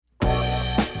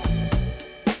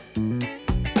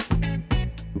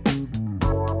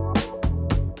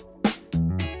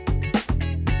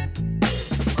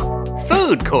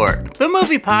Food Court, the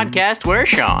movie podcast where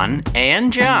Sean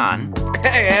and John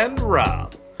and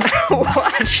Rob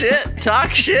watch it,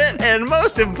 talk shit, and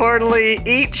most importantly,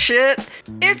 eat shit.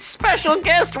 It's special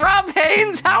guest Rob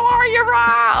Haynes. How are you,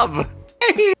 Rob?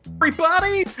 Hey,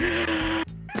 everybody.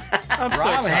 I'm so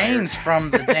Rob tired. Haynes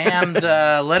from the damned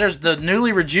Letters, the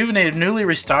newly rejuvenated, newly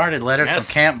restarted Letters Yes.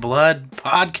 from Camp Blood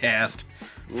podcast.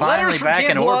 Finally Letters from back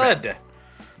Camp in orbit. Blood.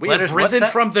 We Letters- have what's risen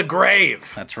that? from the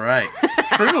grave. That's right.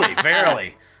 Truly,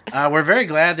 verily. We're very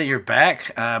glad that you're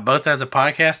back, both as a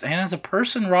podcast and as a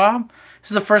person, Rob.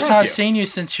 This is the first Thank time you. I've seen you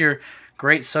since your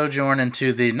great sojourn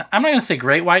into the, I'm not going to say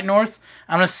Great White North.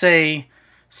 I'm going to say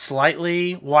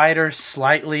slightly wider,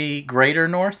 slightly greater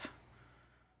North.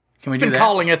 Can we do Been that?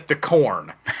 calling it the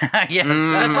corn. Yes.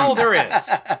 That's all there is.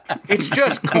 It's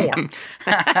just corn.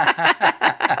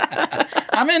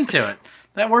 I'm into it.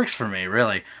 That works for me,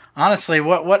 really. Honestly,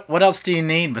 what else do you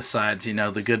need besides,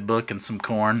 the good book and some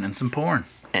corn and some porn?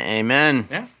 Amen.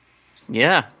 Yeah.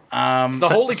 Yeah. The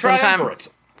holy triumvirate.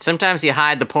 Sometimes you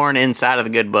hide the porn inside of the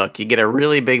good book. You get a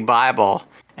really big Bible,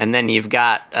 and then you've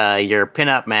got your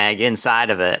pinup mag inside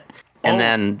of it. And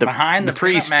then behind the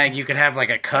priest. peanut mag, you could have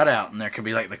like a cutout, and there could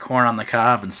be like the corn on the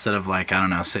cob instead of like, I don't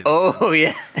know, say Oh,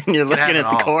 yeah. And you're could have looking it at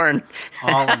the all. corn.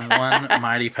 all in one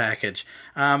mighty package.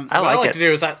 I What I like like it. to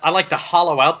do is I like to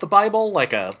hollow out the Bible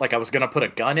like I was gonna put a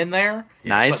gun in there.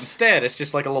 Nice. But instead, it's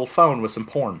just like a little phone with some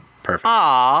porn. Perfect.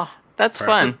 Aw, that's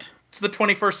fun. Perfect. It's the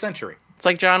 21st century. It's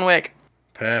like John Wick.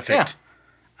 Perfect.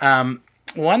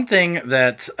 One thing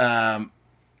that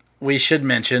we should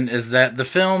mention is that the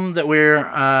film that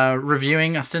we're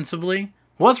reviewing ostensibly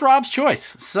was Rob's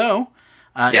choice. So,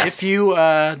 Yes. if you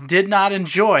did not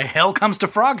enjoy Hell Comes to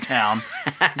Frogtown,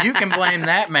 you can blame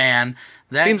that man.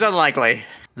 That, Seems unlikely.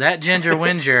 that ginger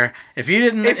whinger. If you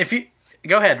didn't, if you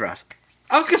go ahead, Ross.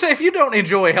 I was gonna say, if you don't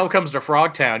enjoy Hell Comes to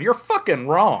Frogtown, you're fucking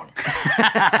wrong.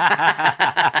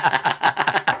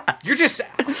 You're just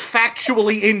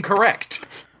factually incorrect.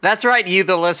 That's right, you,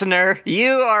 the listener. You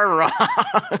are wrong.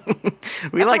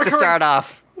 We like to recurring- start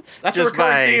off. That's Just a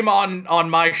recurring by- theme on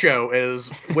my show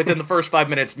is within the first 5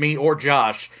 minutes, me or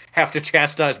Josh have to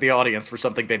chastise the audience for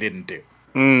something they didn't do.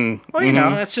 Well,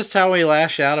 that's just how we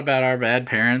lash out about our bad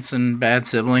parents and bad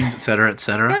siblings, etc.,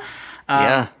 etc.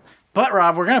 Yeah. But,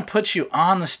 Rob, we're going to put you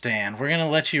on the stand. We're going to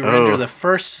let you render the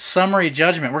first summary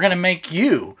judgment. We're going to make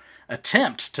you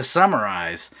attempt to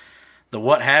summarize the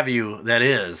what have you that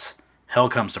is Hell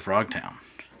Comes to Frogtown.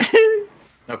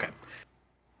 Okay.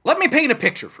 Let me paint a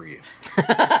picture for you.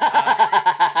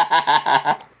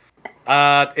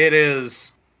 It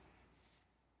is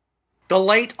the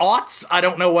late aughts. I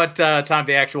don't know what time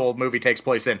the actual movie takes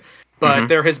place in, but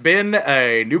there has been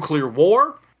a nuclear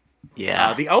war.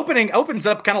 Yeah. The opening opens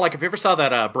up kind of like if you ever saw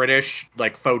that British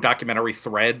like faux documentary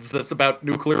Threads that's about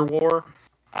nuclear war.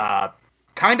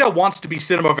 Kind of wants to be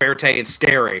cinema verite and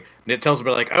scary, and it tells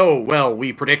about like, oh well,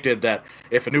 we predicted that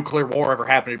if a nuclear war ever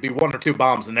happened, it'd be 1 or 2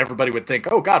 bombs, and everybody would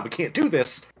think, oh god, we can't do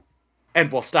this,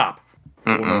 and we'll stop.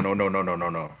 Oh,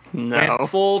 no. Went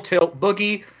full tilt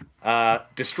boogie,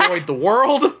 destroyed the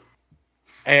world,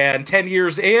 and 10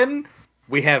 years in,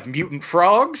 we have mutant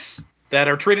frogs that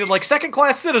are treated like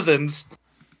second-class citizens.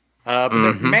 But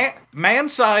they're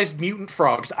man-sized mutant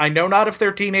frogs. I know not if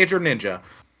they're teenage or ninja.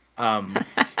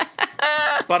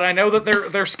 But I know that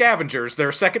they're scavengers.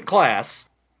 They're second class.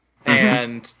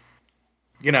 And,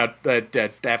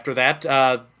 after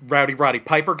that, Rowdy Roddy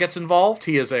Piper gets involved.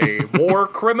 He is a war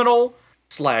criminal /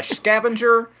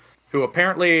 scavenger who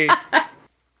apparently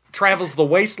travels the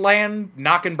wasteland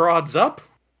knocking broads up.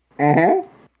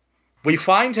 We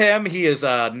find him. He is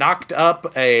knocked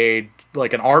up an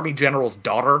army general's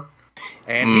daughter.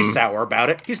 And he's sour about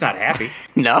it. He's not happy.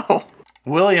 No.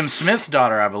 William Smith's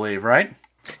daughter, I believe, right?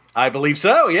 I believe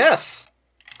so, yes.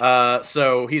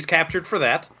 So he's captured for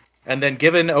that, and then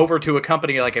given over to a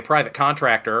company like a private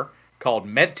contractor called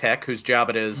MedTech, whose job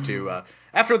it is to,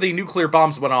 after the nuclear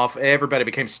bombs went off, everybody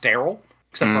became sterile,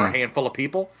 except for a handful of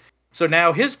people. So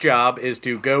now his job is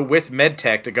to go with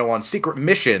MedTech to go on secret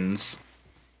missions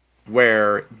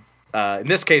where, in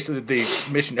this case, the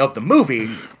mission of the movie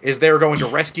is they're going to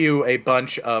rescue a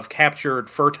bunch of captured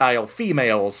fertile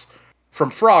females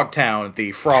from Frogtown,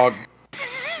 the frog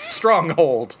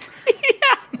stronghold.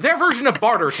 Their version of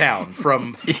Bartertown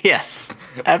from Yes.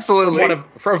 Absolutely.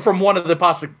 from one of the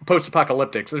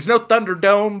post-apocalyptics. There's no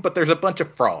Thunderdome, but there's a bunch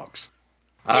of frogs.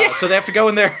 So they have to go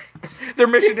in there. Their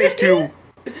mission is to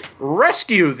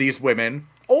rescue these women,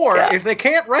 or if they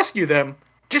can't rescue them,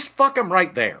 just fuck them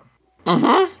right there.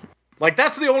 Like,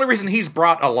 that's the only reason he's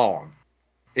brought along.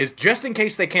 Is just in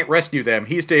case they can't rescue them,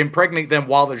 he's to impregnate them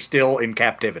while they're still in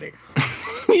captivity.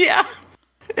 Yeah.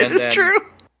 It is true.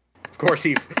 course,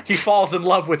 he falls in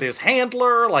love with his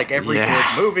handler, like every good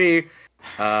movie.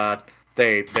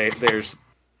 There's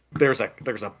a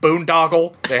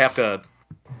boondoggle. They have to.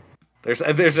 There's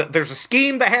a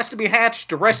scheme that has to be hatched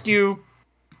to rescue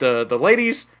the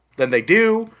ladies. Then they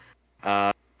do,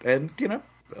 and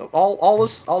all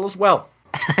is well.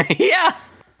 Yeah.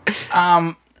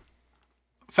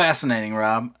 Fascinating,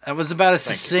 Rob. That was about as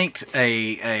succinct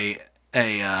a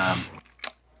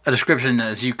description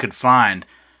as you could find.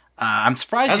 I'm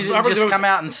surprised you didn't just come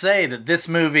out and say that this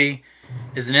movie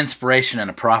is an inspiration and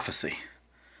a prophecy.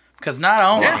 Because not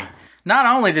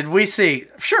only did we see,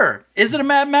 sure, is it a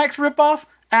Mad Max ripoff?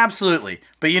 Absolutely.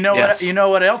 But you know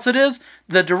what else it is?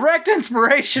 The direct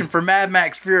inspiration for Mad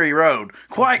Max Fury Road,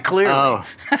 quite clearly. Oh,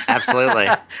 absolutely.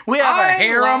 We have a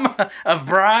harem of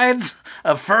brides,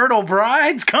 of fertile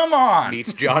brides. Come on.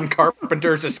 Meets John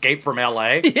Carpenter's Escape from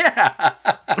L.A. Yeah.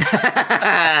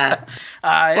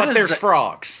 But there's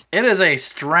frogs. It is a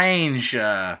strange,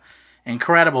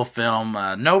 incredible film.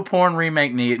 No porn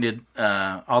remake needed,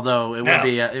 although it would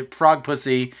be Frog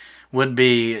Pussy would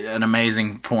be an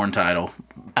amazing porn title.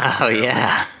 Oh,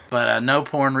 yeah. But no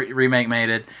porn remake made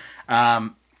it.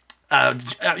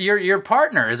 Your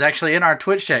partner is actually in our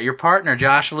Twitch chat. Your partner,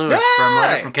 Josh Lewis from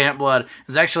Letter from Camp Blood,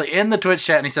 is actually in the Twitch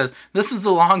chat, and he says, this is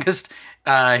the longest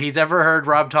he's ever heard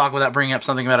Rob talk without bringing up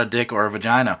something about a dick or a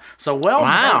vagina. So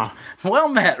met. Well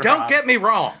met, Rob. Don't get me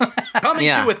wrong. Coming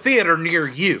to a theater near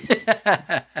you.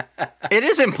 It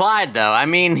is implied, though. I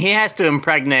mean, he has to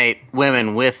impregnate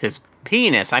women with his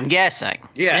penis, I'm guessing.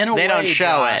 Yeah, they don't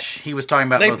show it. He was talking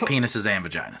about both penises and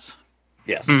vaginas.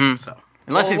 Yes. Mm-hmm. So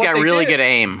unless he's got really good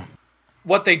aim.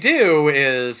 What they do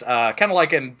is kind of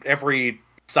like in every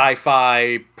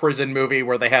sci-fi prison movie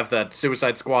where they have the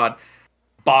Suicide Squad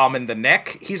bomb in the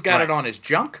neck. He's got it on his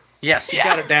junk. Yes. He's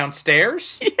got it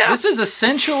downstairs. Yeah. This is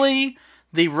essentially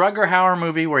the Rutger Hauer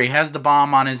movie where he has the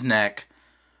bomb on his neck.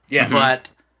 Yes. But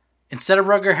instead of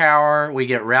Rutger Hauer, we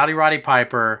get Rowdy Roddy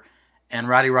Piper, and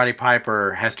Rowdy Roddy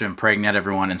Piper has to impregnate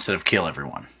everyone instead of kill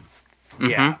everyone.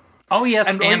 Yeah. Oh,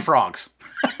 yes, and frogs.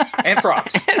 And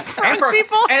frogs. and frogs.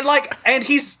 People. And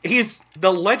he's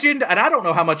the legend, and I don't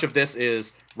know how much of this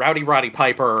is Rowdy Roddy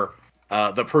Piper,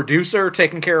 the producer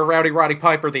taking care of Rowdy Roddy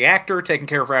Piper, the actor taking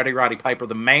care of Rowdy Roddy Piper,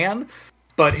 the man.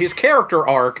 But his character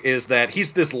arc is that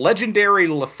he's this legendary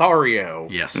Lothario.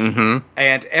 Yes. Mm-hmm.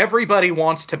 And everybody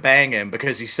wants to bang him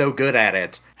because he's so good at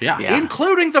it. Yeah.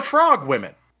 Including the frog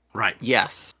women. Right.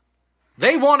 Yes.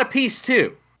 They want a piece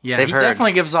too. Yeah, he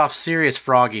definitely gives off serious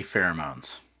froggy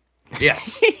pheromones.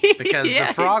 Yes. Because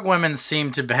the frog women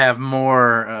seem to have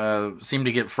more, seem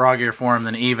to get froggier for him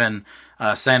than even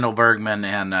Sandal Bergman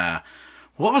and,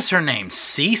 what was her name?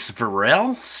 Cease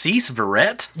Varel? Cease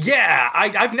Verrett? Yeah,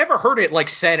 I've never heard it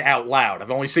said out loud.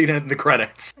 I've only seen it in the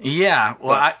credits. Yeah,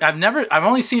 well, I've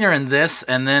only seen her in this,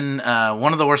 and then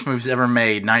one of the worst movies ever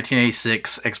made,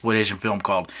 1986 exploitation film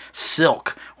called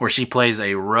Silk, where she plays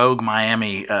a rogue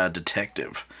Miami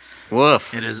detective.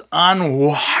 Woof. It is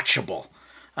unwatchable.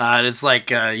 It's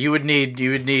like you would need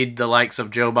the likes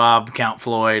of Joe Bob, Count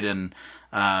Floyd, and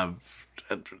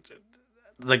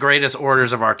the greatest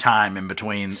orders of our time in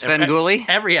between. Svengoolie?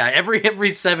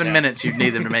 Every 7 minutes you'd need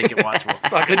them to make it watchable.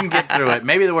 I couldn't get through it.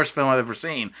 Maybe the worst film I've ever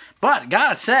seen. But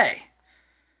gotta say,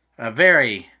 a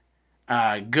very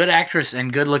good actress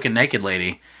and good looking naked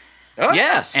lady. Oh.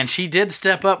 Yes. And she did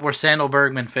step up where Sandal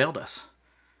Bergman failed us.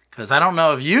 Because I don't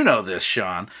know if you know this,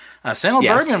 Sean. Sandal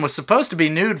Bergman was supposed to be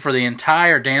nude for the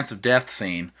entire Dance of Death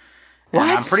scene. What?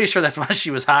 And I'm pretty sure that's why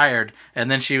she was hired. And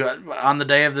then she, on the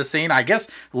day of the scene, I guess,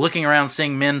 looking around,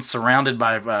 seeing men surrounded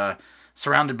by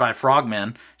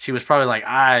frogmen, she was probably like,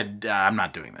 I'm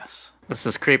not doing this. This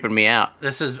is creeping me out.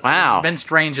 This has been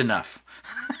strange enough.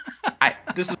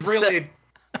 This is really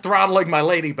throttling my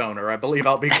lady boner. I believe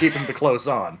I'll be keeping the clothes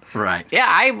on. Right.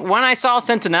 Yeah, when I saw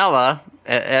Sentinella,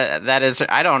 that is,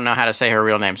 I don't know how to say her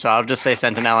real name, so I'll just say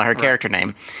Sentinella, her character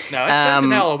name. No, it's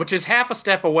Sentinella, which is half a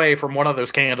step away from one of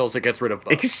those candles that gets rid of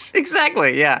bugs.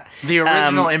 Exactly, yeah. The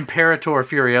original Imperator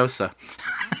Furiosa.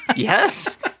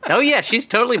 Yes. Oh, yeah, she's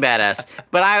totally badass.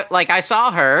 But I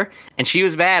saw her, and she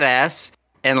was badass,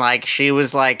 and, she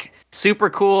was, super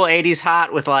cool 80s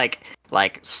hot with,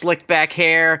 slicked back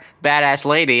hair, badass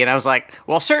lady. And I was like,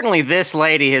 well, certainly this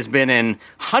lady has been in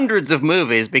hundreds of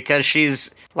movies because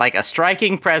she's a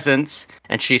striking presence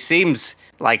and she seems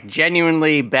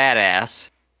genuinely badass.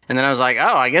 And then I was like,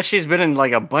 oh, I guess she's been in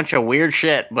a bunch of weird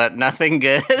shit, but nothing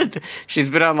good. She's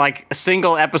been on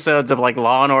single episodes of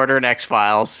Law and Order and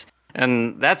X-Files.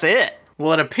 And that's it.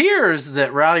 Well, it appears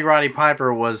that Rowdy Roddy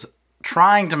Piper was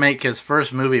trying to make his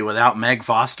first movie without Meg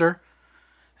Foster.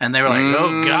 And they were like,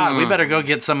 oh, God, we better go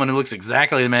get someone who looks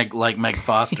exactly like Meg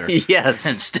Foster. Yes.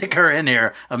 And stick her in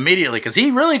here immediately. Because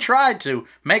he really tried to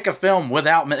make a film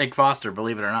without Meg Foster,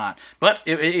 believe it or not. But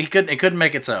it couldn't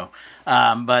make it so.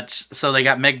 So they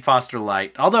got Meg Foster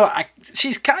light. Although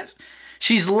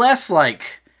she's less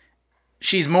like,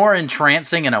 she's more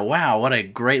entrancing in a, wow, what a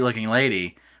great looking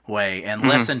lady way. And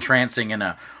less entrancing in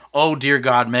a, oh, dear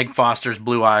God, Meg Foster's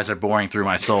blue eyes are boring through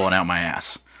my soul and out my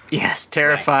ass. Yes,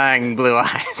 terrifying blue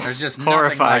eyes. There's just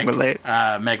horrifying nothing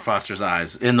like Meg Foster's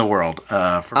eyes in the world.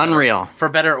 Unreal. For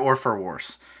better or for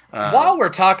worse. While we're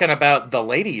talking about the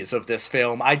ladies of this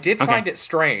film, I did find it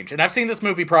strange, and I've seen this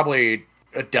movie probably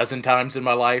a dozen times in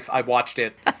my life. I watched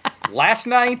it last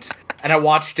night, and I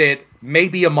watched it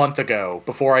maybe a month ago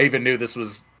before I even knew this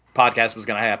podcast was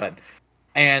going to happen.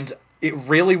 And it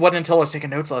really wasn't until I was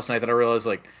taking notes last night that I realized,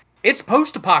 like, it's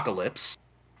post-apocalypse,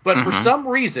 but for some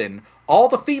reason, all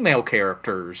the female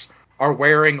characters are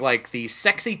wearing, like, the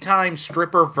sexy time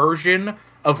stripper version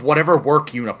of whatever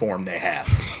work uniform they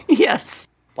have. Yes.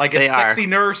 Like, it's sexy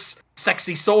nurse,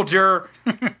 sexy soldier,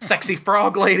 sexy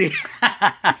frog lady.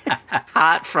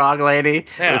 Hot frog lady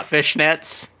with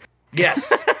fishnets.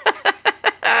 Yes.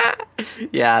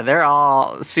 Yeah, they're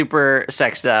all super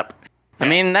sexed up. I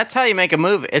mean, that's how you make a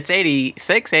movie. It's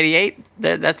 86, 88.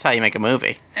 That's how you make a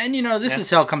movie. And this is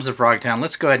Hell Comes to Frogtown.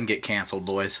 Let's go ahead and get canceled,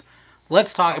 boys.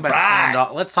 Let's talk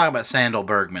about Sandal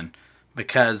Bergman,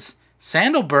 because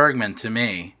Sandal Bergman, to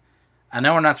me, I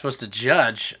know we're not supposed to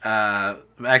judge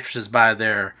actresses by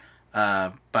their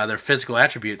physical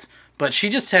attributes, but she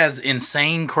just has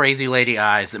insane, crazy lady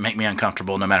eyes that make me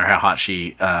uncomfortable, no matter how hot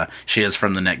she is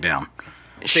from the neck down.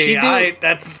 She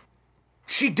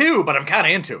do, but I'm kind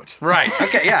of into it. Right.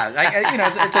 Okay. Yeah.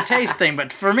 It's a taste thing,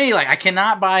 but for me, like, I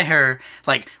cannot buy her.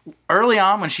 Like, early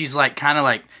on when she's like kind of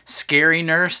like scary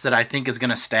nurse that I think is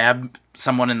gonna stab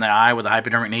someone in the eye with a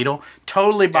hypodermic needle,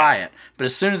 totally buy it. But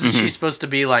as soon as she's supposed to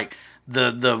be like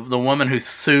the woman who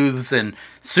soothes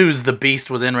the beast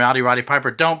within Rowdy Roddy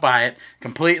Piper, don't buy it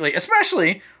completely.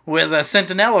 Especially with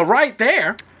Centinela right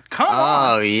there. Come on.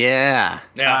 Oh yeah.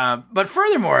 But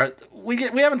furthermore, we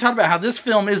haven't talked about how this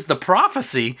film is the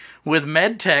prophecy, with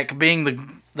MedTech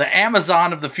being the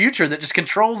Amazon of the future that just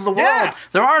controls the world. Yeah.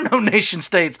 There are no nation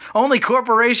states, only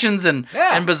corporations and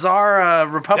bizarre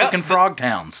Republican frog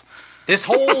towns. This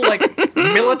whole like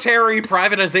military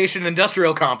privatization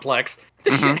industrial complex,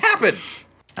 this shit happened.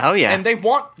 Oh yeah. And they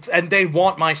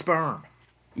want my sperm.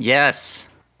 Yes.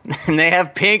 And they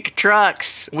have pink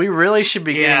trucks. We really should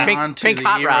be getting on to pink the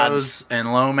hot heroes rods.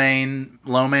 and low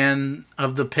man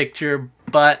of the picture.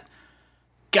 But,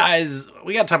 guys,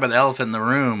 we got to talk about the elephant in the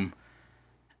room,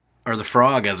 or the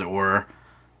frog, as it were.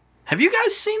 Have you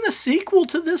guys seen the sequel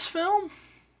to this film?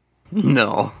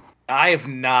 No. I have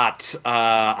not.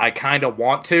 I kind of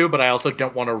want to, but I also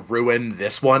don't want to ruin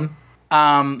this one.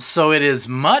 So it is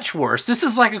much worse. This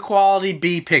is like a quality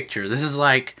B picture. This is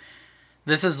like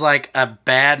a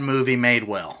bad movie made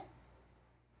well.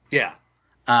 Yeah.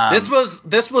 This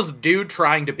was dude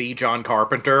trying to be John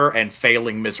Carpenter and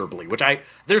failing miserably, which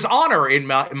there's honor in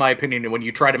my opinion when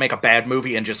you try to make a bad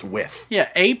movie and just whiff. Yeah,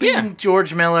 aping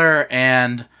George Miller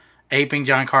and aping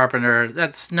John Carpenter,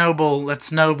 that's noble.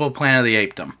 That's noble Planet of the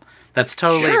Apedom. That's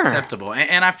totally acceptable.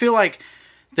 And I feel like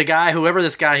whoever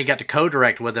this guy he got to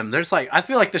co-direct with him, I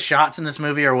feel like the shots in this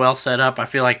movie are well set up. I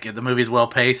feel like the movie's well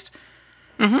paced.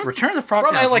 Return of the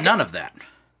Frog has none of that.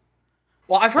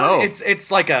 Well, I've heard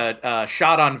it's like a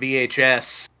shot on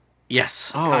VHS.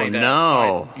 Yes. Oh, kinda,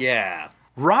 no. Yeah.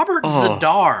 Robert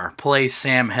Zadar plays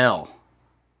Sam Hell.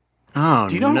 Oh,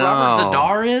 do you know who Robert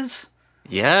Zadar is?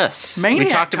 Yes. Maniac we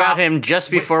talked about him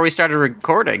just before we started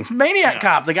recording. Maniac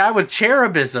Cop, the guy with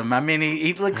cherubism. I mean,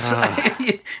 he looks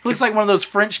he looks like one of those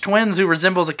French twins who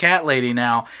resembles a cat lady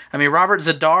now. I mean, Robert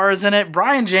Zadar is in it.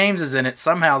 Brian James is in it.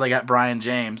 Somehow they got Brian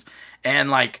James. And,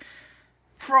 like,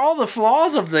 for all the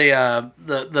flaws of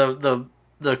the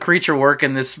creature work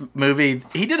in this movie,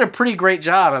 he did a pretty great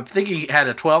job. I think he had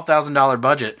a $12,000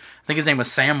 budget. I think his name was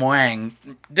Sam Wang.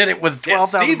 Did it with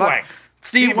 $12,000.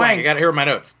 Steve Wang. You got to hear my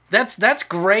notes. That's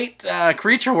great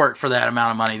creature work for that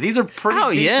amount of money. These are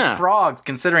pretty decent frogs,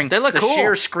 considering they look cool.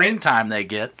 Sheer screen time they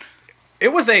get. It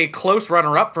was a close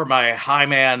runner-up for my High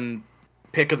Man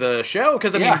pick of the show,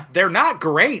 because, I mean, they're not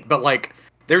great, but, like,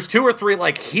 there's 2 or 3,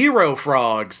 like, hero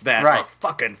frogs that are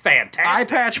fucking fantastic. Eye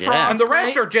patch frogs. And the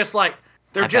rest are just, like,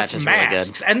 they're just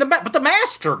masks. Really, but the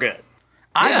masks are good.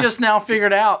 I just now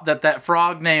figured out that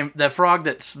frog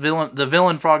that's the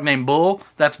villain frog named Bull,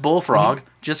 that's Bullfrog.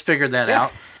 Just figured that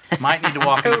out. Might need to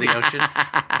walk into the ocean.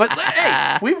 But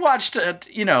hey, we've watched,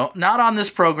 not on this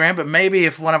program, but maybe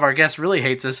if one of our guests really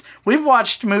hates us, we've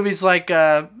watched movies like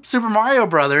Super Mario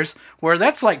Brothers, where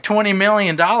that's like $20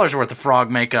 million worth of frog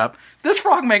makeup. This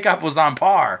frog makeup was on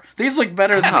par. These look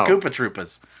better than the Koopa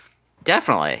Troopas.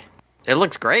 Definitely. It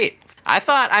looks great.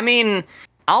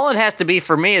 All it has to be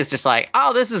for me is just like,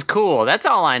 oh, this is cool. That's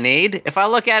all I need. If I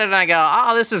look at it and I go,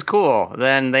 oh, this is cool,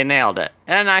 then they nailed it.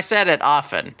 And I said it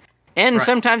often. And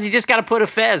sometimes you just got to put a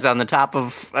fez on the top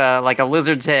of like a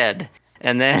lizard's head,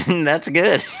 and then that's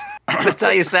good. That's how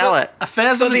you sell it. A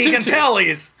fez So and a that you can tutu. tell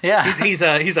he's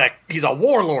a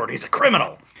warlord. He's a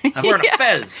criminal. He's wearing a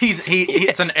fez.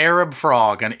 It's an Arab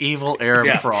frog, an evil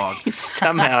Arab frog.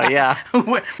 Somehow, yeah.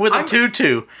 with a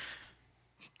tutu.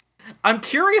 I'm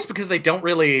curious because they don't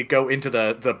really go into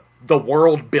the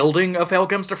world building of Hell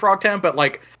Comes to Frogtown, but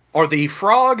like, are the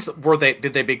frogs, did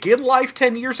they begin life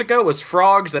 10 years ago as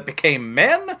frogs that became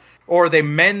men, or are they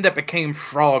men that became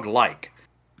frog-like?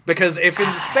 Because if in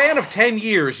the span of 10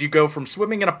 years you go from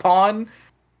swimming in a pond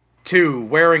to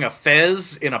wearing a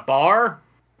fez in a bar,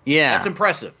 Yeah. that's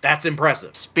impressive. That's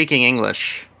impressive. Speaking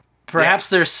English. Perhaps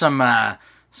there's some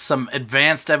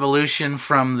advanced evolution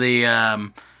from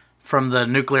the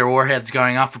nuclear warheads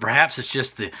going off, or perhaps it's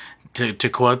just to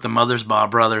quote the Mothersbaugh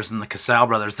brothers and the Casal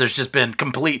brothers, there's just been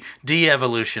complete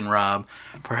de-evolution, Rob.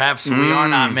 Perhaps we are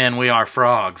not men, we are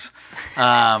frogs.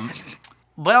 Well,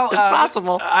 It's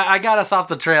possible. I got us off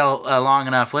the trail long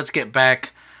enough. Let's get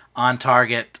back on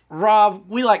target. Rob,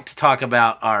 we like to talk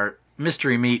about our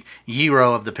mystery meat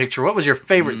hero of the picture. What was your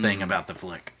favorite thing about the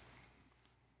flick?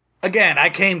 Again, I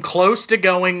came close to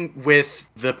going with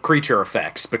the creature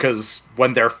effects, because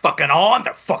when they're fucking on,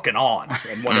 they're fucking on.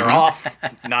 And when they're off,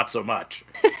 not so much.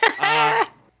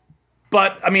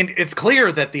 But, it's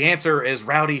clear that the answer is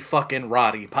Rowdy fucking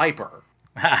Roddy Piper.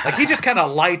 Like, he just kind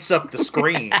of lights up the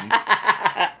screen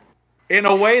in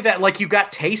a way that, like, you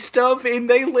got taste of in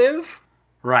They Live.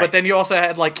 Right. But then you also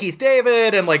had, like, Keith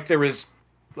David, and, like, there was,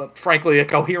 frankly, a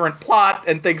coherent plot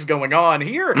and things going on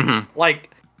here. Like,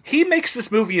 he makes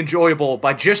this movie enjoyable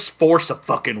by just force of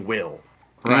fucking will.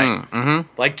 Right.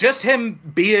 Like, just him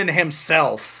being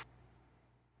himself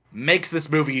makes this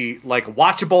movie, like,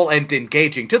 watchable and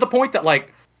engaging, to the point that,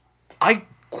 like, I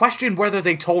question whether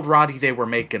they told Roddy they were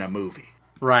making a movie.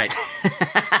 Right.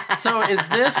 So is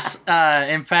this,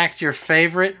 in fact, your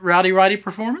favorite Roddy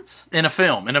performance? In a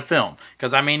film.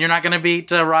 Because, you're not going to beat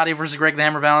Roddy versus Greg the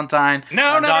Hammer Valentine.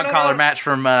 No. Dog collar match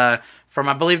from, I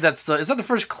believe is that the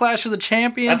first Clash of the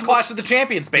Champions? That's Clash of the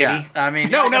Champions, baby. Yeah,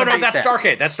 No, that's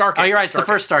Starcade. That's Starcade. Oh, you're right. That's It's the Starcade.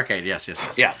 first Starcade. Yes.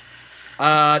 Yeah.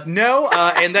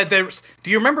 And then there's.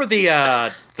 Do you remember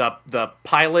the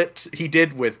pilot he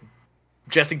did with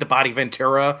Jesse the Body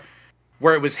Ventura,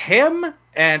 where it was him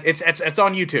and it's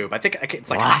on YouTube. I think it's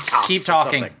like Hot Cops Keep or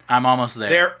talking. something. I'm almost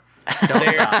there. Don't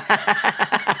stop.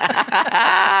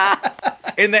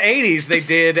 In the 80s, they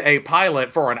did a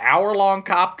pilot for an hour-long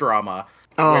cop drama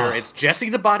where it's Jesse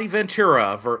the Body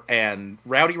Ventura and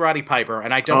Roddy Piper,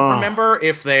 and I don't remember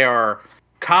if they are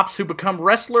cops who become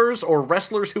wrestlers or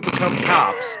wrestlers who become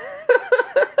cops.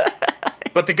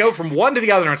 But they go from one to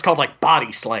the other, and it's called, like,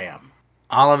 Body Slam.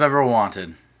 All I've ever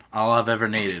wanted, all I've ever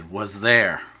needed was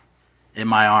there in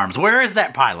my arms. Where is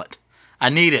that pilot? I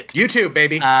need it. YouTube,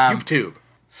 baby. YouTube.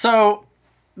 So,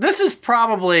 this is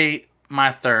probably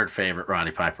my third favorite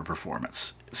Roddy Piper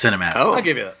performance, cinematic. Oh. I'll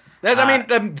give you that.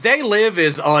 They Live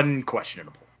is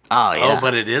unquestionable. Oh, yeah. Oh,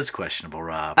 but it is questionable,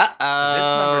 Rob.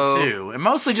 Uh-oh. It's number 2. And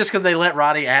mostly just because they let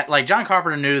Roddy act. Like, John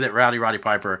Carpenter knew that Roddy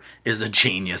Piper is a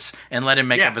genius and let him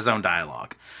make up his own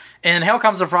dialogue. In Hell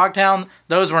Comes to Frogtown,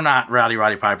 those were not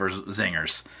Roddy Piper's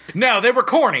zingers. No, they were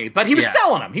corny, but he was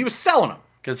selling them.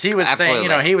 Because he was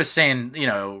saying,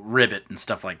 ribbit and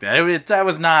stuff like that. That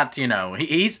was not,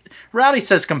 Rowdy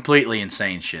says completely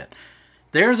insane shit.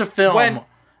 There's a film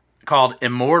called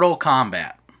Immortal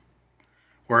Combat,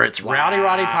 where it's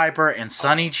Roddy Piper and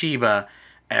Sonny Chiba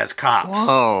as cops.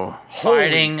 Whoa.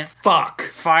 Fighting.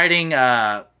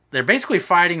 They're basically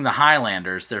fighting the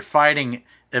Highlanders. They're fighting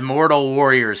immortal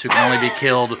warriors who can only be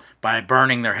killed by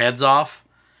burning their heads off.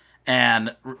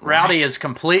 And Rowdy is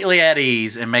completely at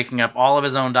ease in making up all of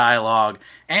his own dialogue.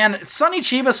 And it's Sonny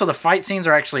Chiba, so the fight scenes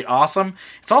are actually awesome.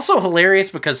 It's also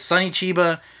hilarious because Sonny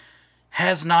Chiba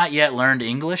has not yet learned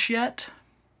English yet,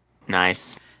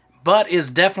 Nice. but is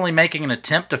definitely making an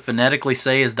attempt to phonetically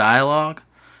say his dialogue.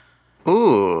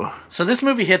 Ooh. So this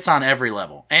movie hits on every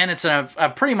level, and it's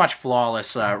a pretty much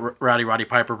flawless Roddy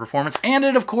Piper performance. And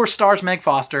it, of course, stars Meg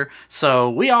Foster, so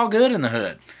we all good in the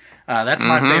hood. That's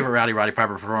my favorite Roddy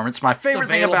Piper performance. My favorite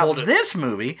thing about this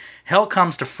movie, Hell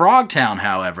Comes to Frogtown,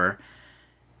 however,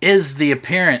 is the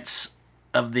appearance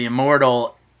of the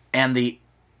immortal and the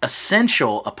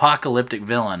essential apocalyptic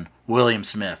villain, William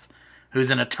Smith,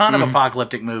 who's in a ton of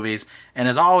apocalyptic movies and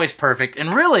is always perfect.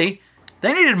 And really,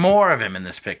 they needed more of him in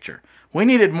this picture. We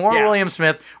needed more William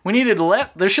Smith. We needed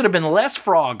there should have been less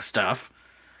frog stuff,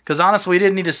 because honestly, we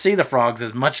didn't need to see the frogs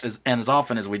as much and as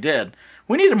often as we did.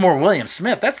 We needed more William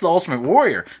Smith. That's the ultimate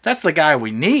warrior. That's the guy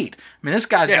we need. I mean, this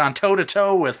guy's gone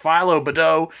toe-to-toe with Philo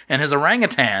Badeau and his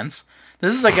orangutans.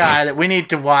 This is a guy that we need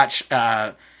to watch.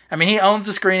 I mean, he owns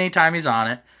the screen anytime he's on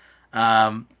it.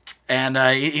 And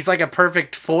he's like a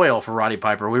perfect foil for Roddy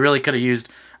Piper. We really could have used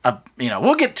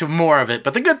we'll get to more of it,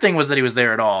 but the good thing was that he was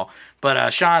there at all.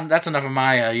 But Sean, that's enough of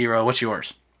my Euro. What's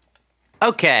yours?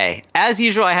 Okay, as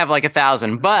usual, I have like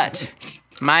 1,000, but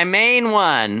my main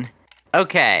one,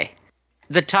 the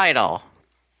title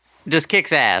just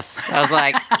kicks ass. I was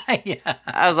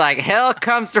like, Hell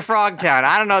Comes to Frogtown.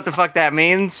 I don't know what the fuck that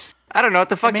means.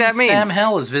 That means Sam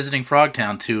Hell is visiting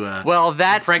Frogtown to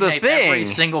that's the thing. Every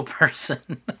single person.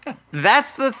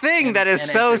 That's the thing that is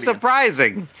so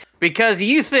surprising. Because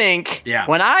you think,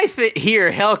 when I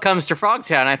hear Hell Comes to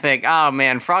Frogtown, I think, oh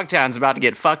man, Frogtown's about to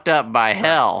get fucked up by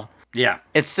hell. Yeah.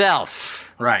 Itself.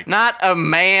 Right. Not a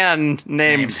man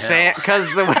named Sam.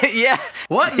 Because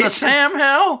what in the Sam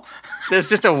Hell? There's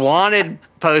just a wanted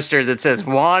poster that says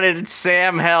Wanted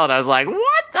Sam Hell. And I was like,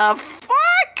 what the fuck?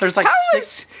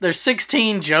 There's there's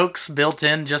 16 jokes built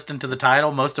in just into the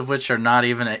title, most of which are not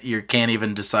even you can't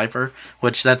even decipher,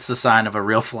 which that's the sign of a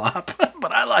real flop.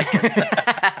 But I like it.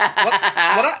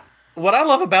 What I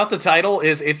love about the title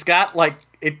is it's got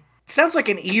it sounds like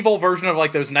an evil version of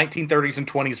like those 1930s and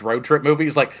 20s road trip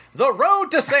movies, like The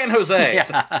Road to San Jose.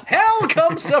 Hell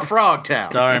Comes to Frogtown.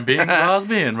 Starring Bing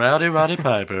Crosby and Roddy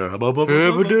Piper.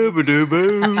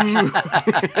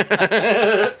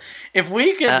 If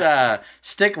we could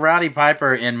stick Roddy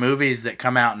Piper in movies that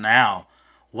come out now,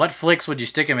 what flicks would you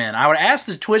stick him in? I would ask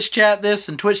the Twitch chat this,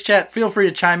 and Twitch chat, feel free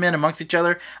to chime in amongst each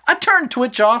other. I turned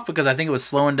Twitch off because I think it was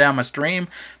slowing down my stream.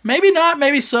 Maybe not,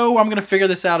 maybe so. I'm going to figure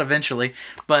this out eventually.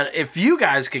 But if you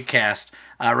guys could cast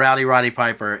Roddy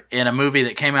Piper in a movie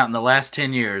that came out in the last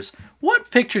 10 years,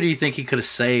 what picture do you think he could have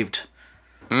saved?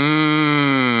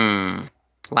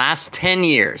 Last 10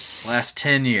 years. Last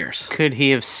 10 years. Could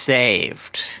he have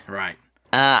saved? Right.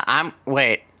 I'm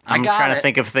trying to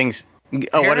think of things.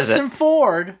 Oh, what is it? Harrison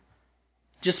Ford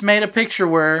just made a picture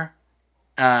where,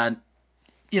 the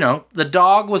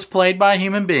dog was played by a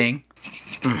human being.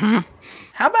 Mm-hmm.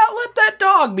 How about let that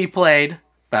dog be played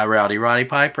by Roddy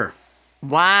Piper?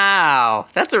 Wow,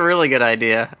 that's a really good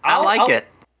idea. I like it.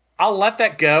 I'll let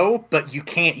that go, but you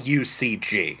can't use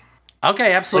CG.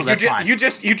 Okay, absolutely. You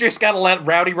just gotta let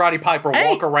Roddy Piper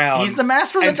walk around. He's the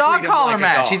master of the dog collar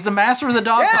match. He's the master of the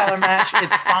dog collar match.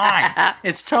 It's fine.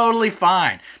 It's totally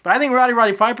fine. But I think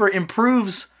Roddy Piper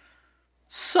improves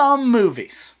some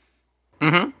movies.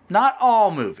 Mm-hmm. Not all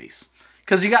movies.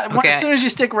 Because as soon as you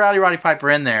stick Roddy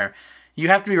Piper in there, you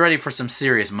have to be ready for some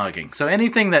serious mugging. So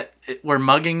anything where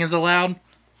mugging is allowed,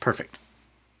 perfect.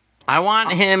 I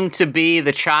want him to be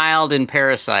the child in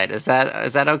Parasite. Is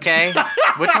that okay?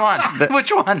 Which one?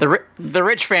 Which one? The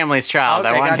rich family's child.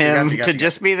 Okay, I want him to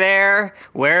just be there,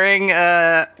 wearing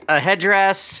a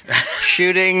headdress,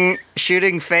 shooting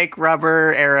fake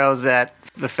rubber arrows at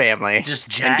the family, just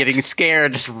jacked, and getting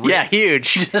scared.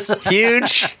 Huge,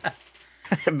 huge,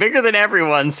 bigger than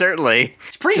everyone. Certainly,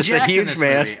 he's pretty just jacked a huge in this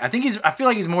man. Movie. I feel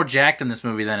like he's more jacked in this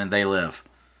movie than in They Live.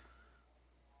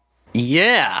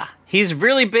 Yeah, he's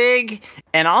really big,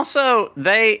 and also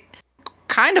they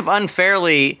kind of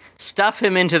unfairly stuff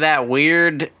him into that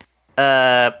weird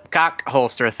cock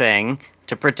holster thing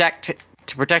to protect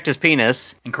his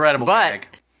penis. Incredible, but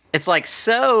it's like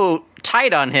so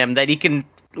tight on him that he can.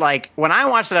 Like, when I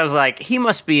watched it, I was like, he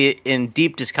must be in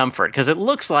deep discomfort, because it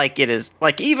looks like it is,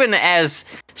 like, even as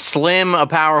slim a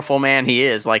powerful man he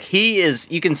is, like,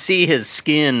 you can see his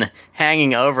skin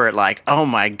hanging over it, like, oh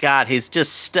my god, he's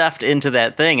just stuffed into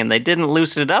that thing, and they didn't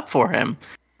loosen it up for him.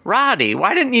 Roddy,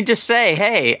 why didn't you just say,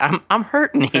 hey, I'm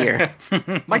hurting here.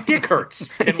 My dick hurts.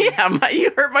 You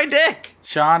hurt my dick.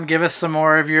 Sean, give us some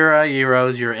more of your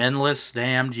Euros, your endless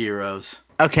damned Euros.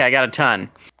 Okay, I got a ton.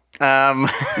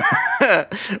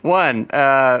 One,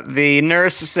 the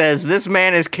nurse says this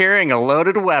man is carrying a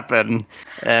loaded weapon,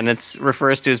 and it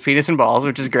refers to his penis and balls,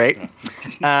 which is great.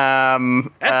 That's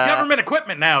government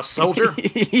equipment now, soldier.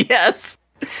 Yes.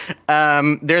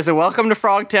 There's a welcome to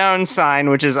Frogtown sign,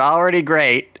 which is already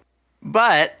great,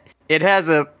 but it has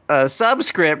a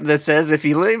subscript that says if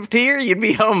you lived here, you'd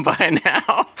be home by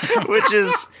now, which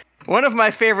is one of my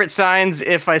favorite signs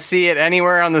if I see it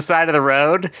anywhere on the side of the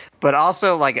road, but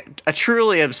also like a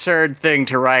truly absurd thing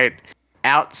to write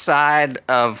outside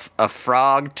of a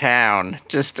frog town.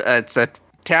 Just it's a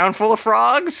town full of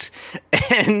frogs,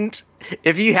 and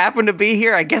if you happen to be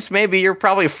here, I guess maybe you're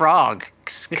probably a frog,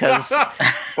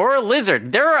 or a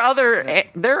lizard. There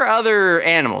are other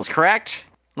animals, correct?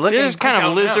 There's kind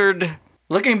of lizard.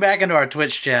 Looking back into our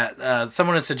Twitch chat,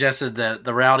 someone has suggested that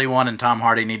the Rowdy one and Tom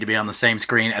Hardy need to be on the same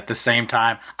screen at the same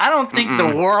time. I don't think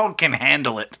the world can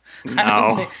handle it.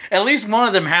 No. At least one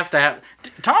of them has to have...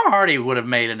 Tom Hardy would have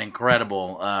made an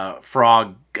incredible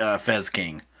frog Fez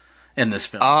King in this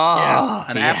film. Oh,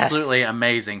 An yes. absolutely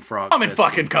amazing frog. I'm in Fez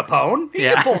fucking Capone. He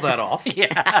can pull that off.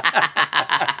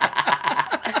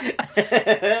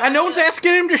 And no one's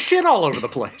asking him to shit all over the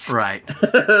place. Right.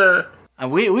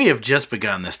 We have just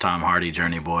begun this Tom Hardy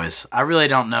journey, boys. I really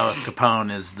don't know if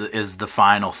Capone is the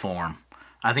final form.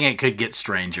 I think it could get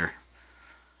stranger.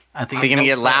 I think Is he going to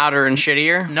get louder and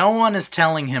shittier? No one is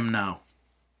telling him no.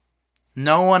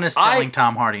 No one is telling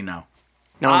Tom Hardy no.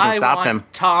 No one can I stop want him.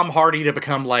 Tom Hardy to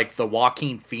become like the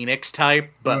Joaquin Phoenix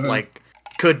type, but like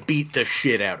could beat the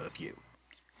shit out of you.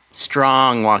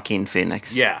 Strong Joaquin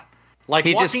Phoenix. Yeah. Like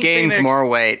He just Joaquin gains Phoenix, more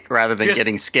weight rather than just-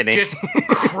 getting skinny. Just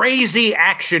crazy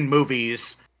action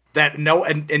movies that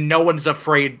no one's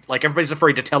afraid, like everybody's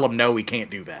afraid to tell him no, he can't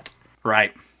do that.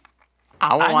 Right.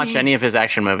 I won't I watch need- any of his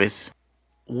action movies.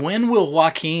 When will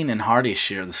Joaquin and Hardy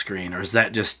share the screen, or is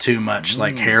that just too much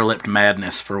like hair-lipped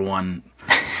madness for one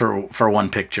for one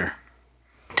picture?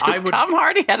 Does Tom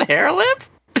Hardy have a hair lip?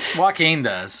 Joaquin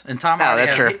does, and Tom Oh, Hardy.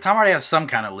 that's true. Tom Hardy has some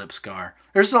kind of lip scar.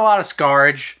 There's a lot of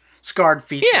scarred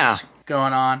features Yeah.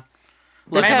 going on.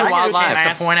 Look, They've if had I wild get a chance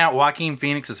lives. to point out Joaquin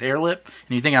Phoenix's hair lip,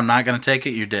 and you think I'm not going to take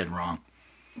it, you're dead wrong.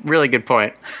 Really good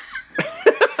point.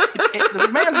 The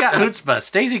man's got chutzpah.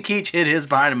 Stacy Keach hid his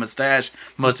behind a mustache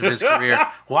most of his career.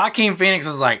 Joaquin Phoenix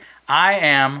was like, I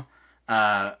am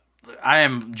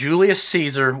Julius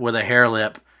Caesar with a hair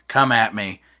lip. Come at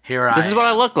me. Here I am. This is what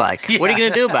I look like. What are you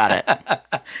going to do about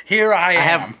it? Here I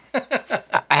am.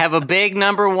 I have a big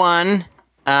number one.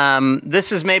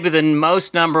 This is maybe the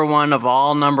most number one of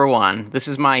all number one. This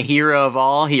is my hero of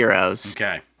all heroes.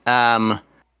 Okay.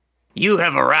 You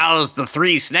have aroused the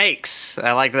three snakes.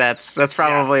 I like that. That's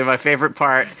probably my favorite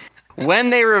part.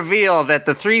 When they reveal that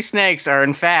the three snakes are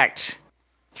in fact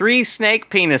three snake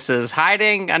penises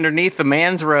hiding underneath the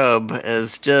man's robe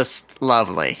is just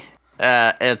lovely.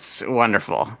 It's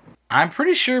wonderful. I'm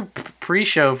pretty sure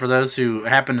pre-show, for those who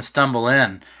happen to stumble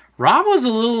in, Rob was a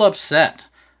little upset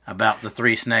about the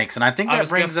three snakes, and I think that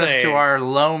brings us to our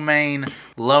low men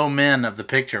of the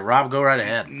picture. Rob, go right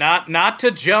ahead. Not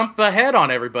to jump ahead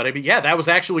on everybody, but yeah, that was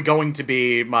actually going to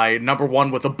be my number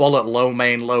one with a bullet low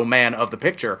man of the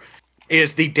picture,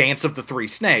 is the Dance of the Three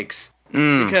Snakes.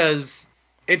 Because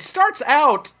it starts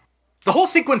out, the whole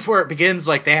sequence where it begins,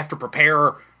 like they have to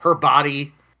prepare her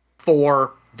body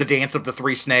for the Dance of the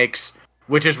Three Snakes,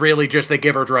 which is really just they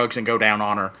give her drugs and go down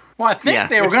on her. Well, I think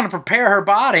they were going to prepare her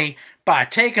body by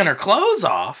taking her clothes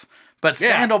off, but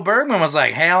Sandal Bergman was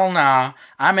like, hell nah,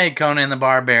 I made Conan the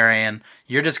Barbarian.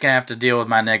 You're just going to have to deal with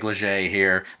my negligee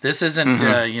here. This isn't,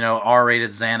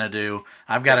 R-rated Xanadu.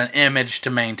 I've got an image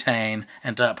to maintain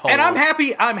and to uphold. And I'm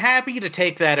happy to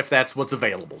take that if that's what's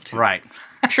available to me. Right.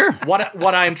 Sure.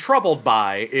 What I'm troubled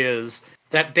by is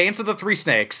that Dance of the Three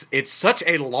Snakes, it's such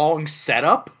a long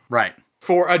setup Right.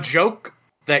 for a joke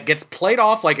that gets played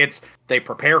off like they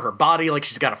prepare her body like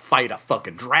she's got to fight a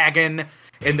fucking dragon,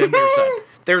 and then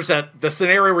there's the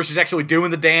scenario where she's actually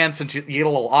doing the dance and you get a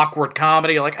little awkward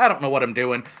comedy like I don't know what I'm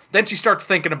doing. Then she starts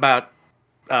thinking about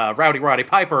Rowdy Roddy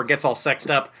Piper and gets all sexed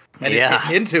up and is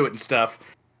getting into it and stuff.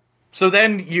 So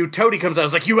then Toady comes out,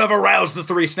 is like, you have aroused the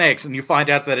three snakes, and you find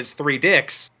out that it's three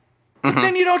dicks. But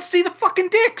then you don't see the fucking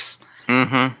dicks.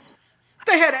 Mm-hmm.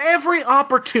 They had every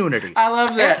opportunity. I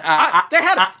love that. They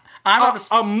had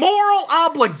a moral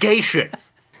obligation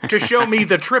to show me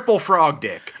the triple frog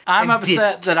dick. I'm and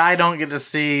upset didn't. that I don't get to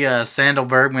see Sandal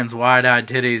Bergman's wide-eyed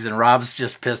titties, and Rob's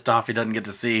just pissed off he doesn't get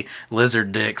to see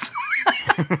lizard dicks.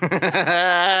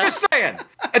 Just saying.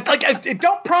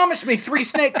 Don't promise me three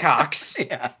snake cocks,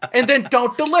 and then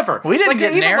don't deliver. We didn't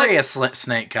get nary a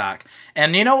snake cock.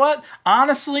 And you know what?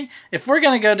 Honestly, if we're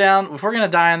going to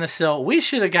die on this hill, we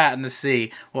should have gotten to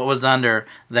see what was under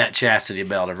that chastity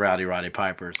belt of Rowdy Roddy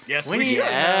Piper's. Yes, we we need should.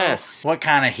 to know Yes. what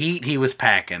kind of heat he was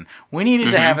packing. We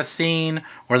needed to have a scene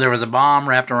where there was a bomb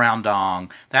wrapped around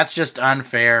Dong. That's just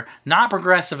unfair. Not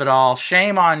progressive at all.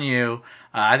 Shame on you.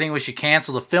 I think we should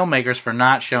cancel the filmmakers for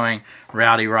not showing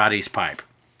Rowdy Roddy's pipe.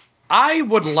 I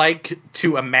would like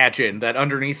to imagine that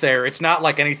underneath there, it's not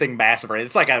like anything massive. Right?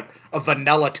 It's like a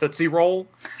vanilla Tootsie Roll.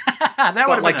 That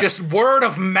But like just word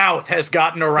of mouth has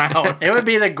gotten around. It would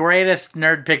be the greatest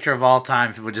nerd picture of all time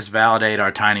if it would just validate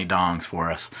our tiny dongs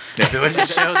for us. If it would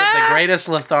just show that the greatest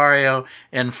Lothario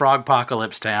in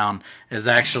Frogpocalypse Town is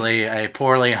actually a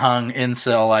poorly hung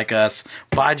incel like us.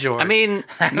 By George. I mean,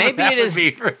 maybe that it is.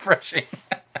 would be refreshing.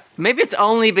 Maybe it's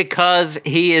only because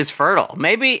he is fertile.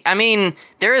 Maybe, I mean,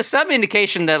 there is some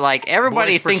indication that like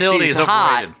everybody Boys, thinks fertility he's is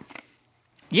hot. overrated.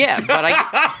 Yeah,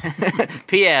 but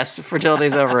P.S. Fertility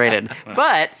is overrated.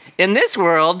 But in this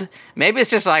world, maybe it's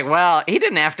just like, well, he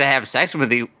didn't have to have sex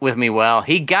with me. Well,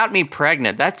 he got me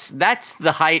pregnant. That's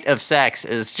the height of sex,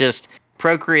 is just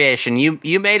procreation.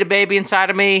 You made a baby inside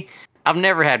of me. I've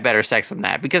never had better sex than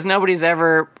that because nobody's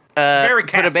ever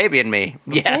put a baby in me.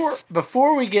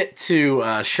 Before we get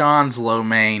to Sean's low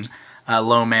man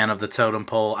of the totem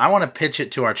pole, I want to pitch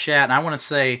it to our chat, and I want to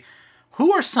say,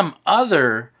 who are some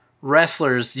other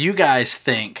wrestlers you guys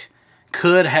think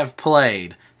could have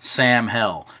played Sam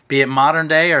Hell? Be it modern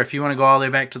day, or if you want to go all the way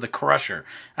back to the Crusher.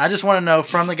 I just want to know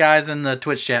from the guys in the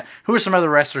Twitch chat, who are some other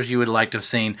wrestlers you would like to have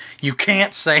seen? You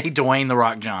can't say Dwayne "The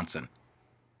Rock" Johnson.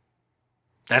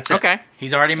 That's it. Okay.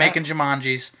 He's already making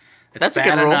Jumanjis. That's bad a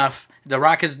good rule. enough. The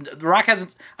Rock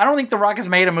hasn't. I don't think The Rock has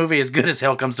made a movie as good as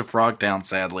Hell Comes to Frogtown,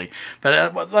 sadly.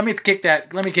 But let me kick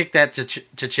that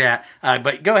to chat.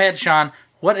 But go ahead, Sean.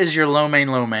 What is your low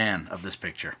man of this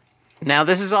picture? Now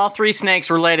this is all Three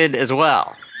Snakes related as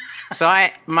well. So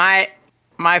my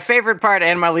favorite part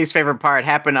and my least favorite part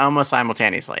happen almost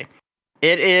simultaneously.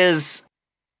 It is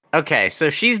okay. So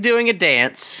she's doing a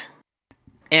dance.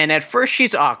 And at first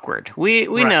she's awkward. We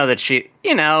Right. know that she,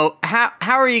 how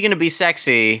are you going to be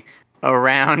sexy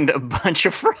around a bunch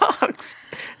of frogs?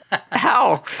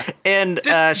 How? And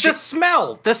the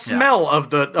smell of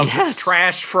the Yes.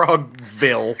 trash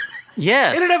Frogville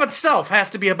yes, in and of itself has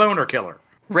to be a boner killer.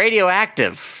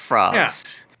 radioactive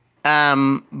frogs.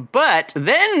 But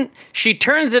then she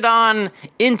turns it on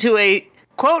into a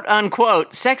quote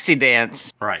unquote sexy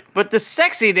dance. Right. But the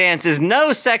sexy dance is no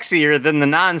sexier than the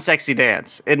non-sexy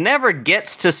dance. It never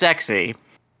gets to sexy.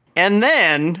 And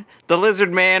then the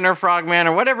lizard man or frog man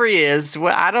or whatever he is,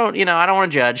 I don't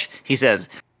want to judge. He says,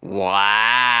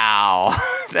 "Wow."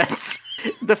 That's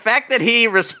the fact that he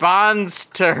responds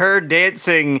to her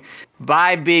dancing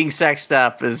by being sexed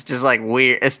up is just like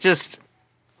weird. It's just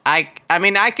I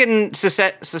mean, I can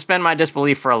suspend my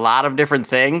disbelief for a lot of different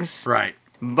things. Right.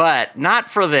 But not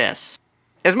for this.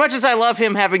 As much as I love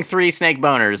him having 3 snake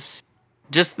boners,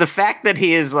 just the fact that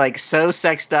he is like so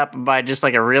sexed up by just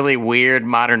like a really weird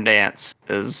modern dance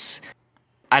is,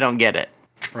 I don't get it.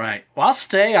 Right. Well, I'll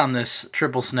stay on this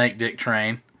triple snake dick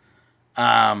train.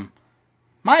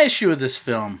 My issue with this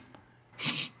film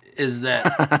is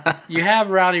that you have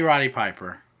Rowdy Roddy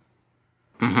Piper.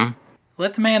 Mm-hmm.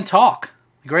 Let the man talk.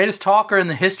 The greatest talker in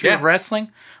the history of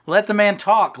wrestling. Let the man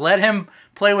talk. Let him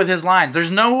play with his lines. There's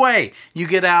no way you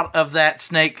get out of that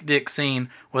snake dick scene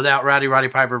without Rowdy Roddy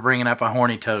Piper bringing up a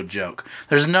horny toad joke.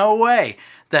 There's no way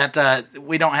that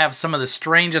we don't have some of the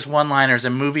strangest one-liners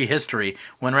in movie history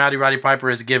when Rowdy Roddy Piper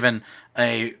is given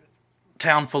a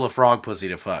town full of frog pussy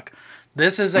to fuck.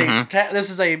 This is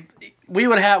we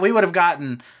would have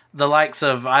gotten the likes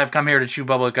of I've Come Here to Chew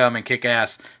Bubblegum and Kick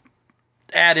Ass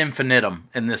ad infinitum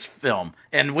in this film,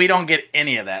 and we don't get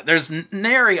any of that. There's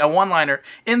nary a one-liner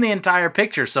in the entire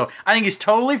picture, so I think he's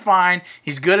totally fine.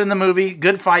 He's good in the movie,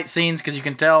 good fight scenes, because you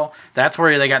can tell that's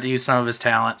where they got to use some of his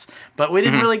talents, but we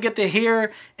didn't really get to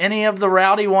hear any of the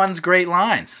Rowdy one's great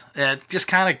lines. It just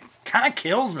kind of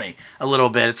kills me a little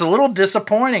bit. It's a little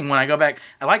disappointing when I go back.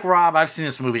 I like Rob, I've seen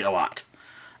this movie a lot,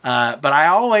 but I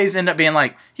always end up being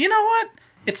like, you know what?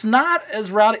 It's not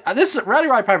as Rowdy. Rowdy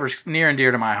Roddy Piper's near and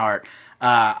dear to my heart.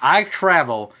 I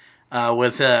travel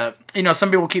with,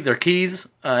 some people keep their keys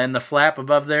in the flap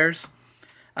above theirs.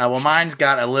 Well, mine's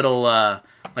got a little,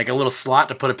 like a little slot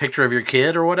to put a picture of your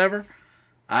kid or whatever.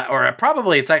 Or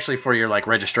probably it's actually for your, like,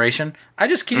 registration. I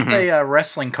just keep a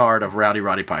wrestling card of Rowdy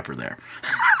Roddy Piper there.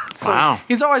 So wow.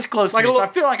 He's always close to me, so I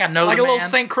feel like I know like the a man. little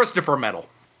St. Christopher medal.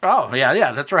 Oh,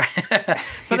 yeah, that's right. But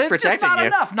He's it's protecting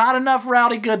just you. not enough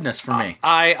rowdy goodness for me.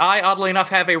 I oddly enough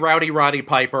have a Rowdy Roddy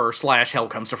Piper / Hell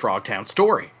Comes to Frogtown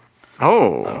story.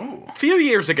 Oh. A few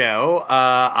years ago,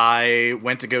 I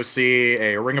went to go see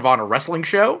a Ring of Honor wrestling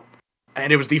show,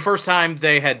 and it was the first time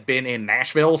they had been in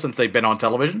Nashville since they've been on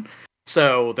television.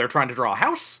 So they're trying to draw a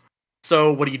house.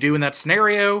 So what do you do in that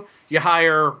scenario? You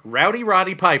hire Rowdy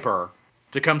Roddy Piper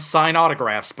to come sign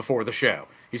autographs before the show.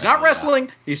 He's not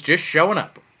wrestling, he's just showing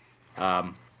up.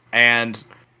 And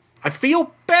I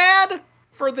feel bad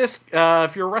for this,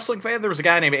 if you're a wrestling fan, there was a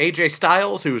guy named AJ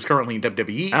Styles who is currently in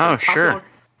WWE. Oh, very sure. popular,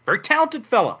 very talented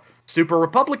fella. Super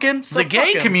Republican. So The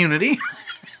gay fuck him. community.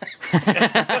 Sorry,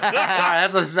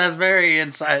 that's very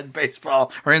inside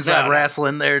baseball or inside No.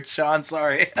 wrestling there, Sean.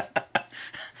 Sorry. He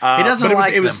But doesn't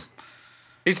like them.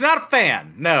 He's not a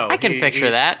fan. No, I can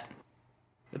picture that.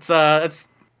 It's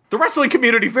the wrestling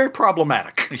community very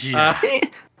problematic. Yeah.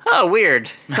 Oh, weird.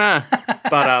 Huh.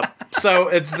 But so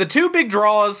it's the two big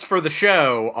draws for the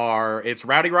show are it's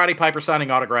Rowdy Roddy Piper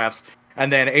signing autographs,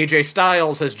 and then AJ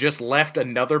Styles has just left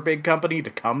another big company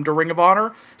to come to Ring of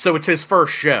Honor, so it's his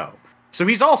first show. So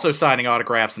he's also signing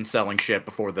autographs and selling shit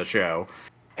before the show.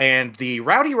 And the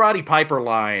Rowdy Roddy Piper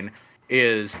line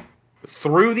is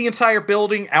through the entire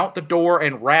building, out the door,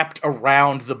 and wrapped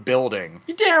around the building.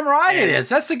 You're damn right it is.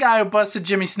 That's the guy who busted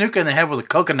Jimmy Snuka in the head with a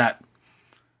coconut.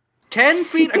 10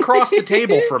 feet across the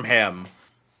table from him,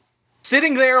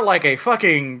 sitting there like a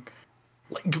fucking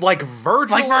like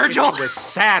Virgil. Like Virgil? If he was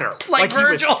sadder. Like he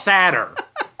Virgil. was sadder.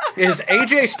 Is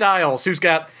AJ Styles, who's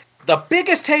got the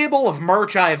biggest table of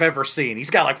merch I have ever seen. He's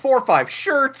got like 4 or 5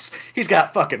 shirts. He's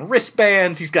got fucking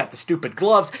wristbands. He's got the stupid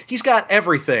gloves. He's got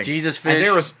everything. Jesus And fish.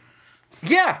 there was,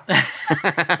 yeah.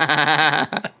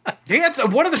 He had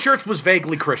one of the shirts was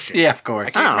vaguely Christian. Yeah, of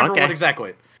course. I can't remember okay. what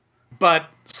exactly. But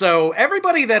so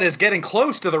everybody that is getting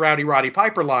close to the Rowdy Roddy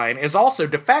Piper line is also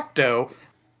de facto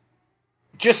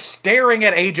just staring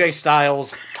at AJ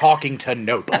Styles talking to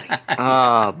nobody.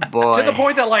 Oh, boy. To the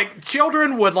point that like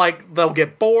children would like they'll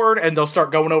get bored and they'll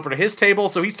start going over to his table,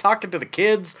 so he's talking to the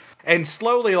kids and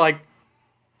slowly like,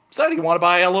 so do you want to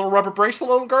buy a little rubber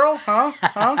bracelet, little girl? Huh?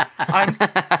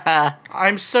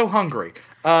 I'm so hungry.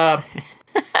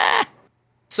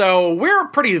 So we're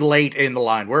pretty late in the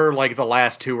line. We're like the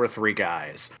last 2 or 3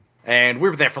 guys, and we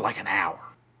were there for like an hour.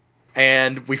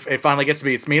 And it finally gets to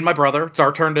be. It's me and my brother. It's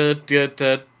our turn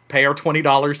to pay our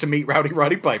 $20 to meet Rowdy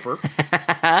Roddy Piper.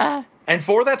 And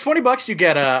for that $20, you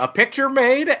get a picture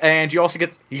made, and you also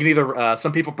get you can either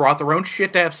some people brought their own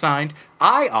shit to have signed.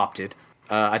 I opted.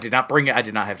 I did not bring it. I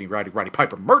did not have any Rowdy Roddy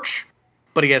Piper merch,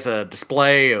 but he has a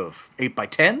display of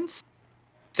 8x10s,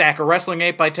 stack of wrestling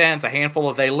 8x10s, a handful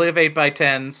of They Live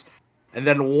 8x10s, and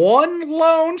then one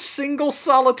lone single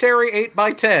solitary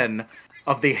 8x10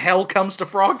 of the Hell Comes to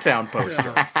Frogtown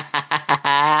poster.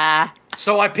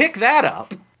 So I pick that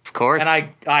up, Of course. and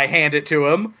I hand it to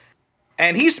him,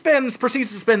 and he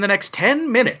proceeds to spend the next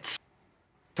 10 minutes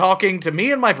talking to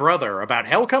me and my brother about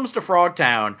Hell Comes to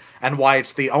Frogtown and why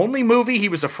it's the only movie he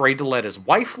was afraid to let his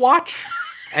wife watch,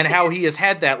 and how he has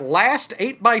had that last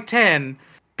 8x10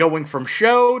 going from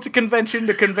show to convention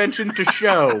to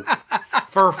show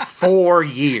for 4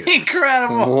 years.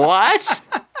 Incredible. What?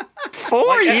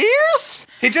 4 years?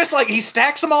 He just he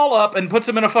stacks them all up and puts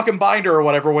them in a fucking binder or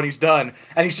whatever when he's done,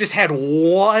 and he's just had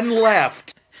one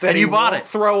left that And you he bought won't it.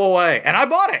 throw away, and I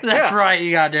bought it. That's yeah. right.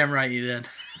 You goddamn right you did.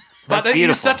 That's But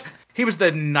beautiful. he was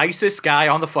the nicest guy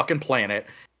on the fucking planet.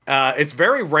 It's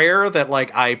very rare that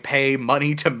I pay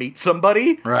money to meet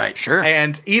somebody. Right. Sure.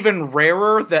 And even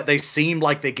rarer that they seem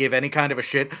like they give any kind of a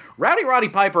shit. Rowdy Roddy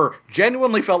Piper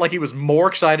genuinely felt like he was more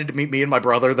excited to meet me and my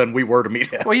brother than we were to meet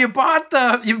him. Well, you bought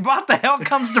the Hell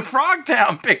Comes to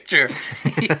Frogtown picture.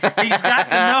 He's got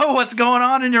to know what's going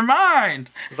on in your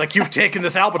mind. It's like, you've taken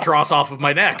this albatross off of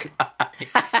my neck.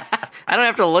 I don't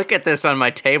have to look at this on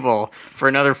my table for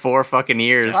another 4 fucking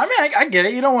years. I mean, I get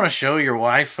it. You don't want to show your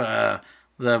wife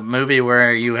the movie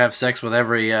where you have sex with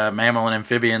every mammal and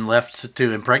amphibian left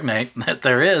to impregnate that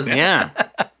there is. Yeah.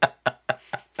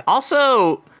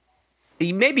 Also,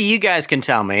 maybe you guys can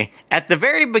tell me, at the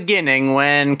very beginning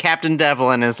when Captain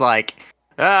Devlin is like,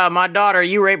 my daughter,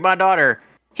 you raped my daughter.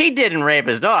 He didn't rape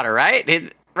his daughter,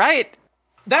 right? Right?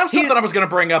 That was something I was going to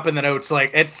bring up in the notes. I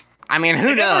mean,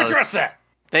 who Never knows? address that.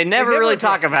 They never never really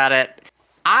talk address about it.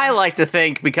 I like to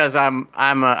think, because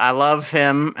I love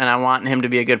him and I want him to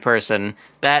be a good person,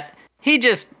 that he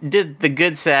just did the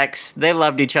good sex. They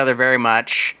loved each other very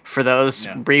much for those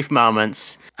brief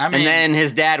moments. I mean- and then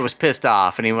his dad was pissed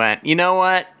off and he went, you know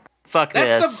what? Fuck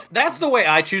this. That's the way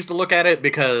I choose to look at it,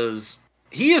 because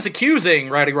he is accusing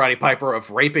Rowdy Roddy Piper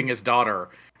of raping his daughter.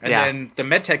 And Yeah. then the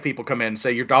MedTech people come in and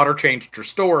say, your daughter changed her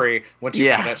story when she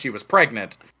found out she was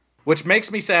pregnant. Which makes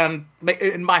me sound,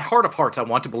 in my heart of hearts, I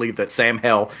want to believe that Sam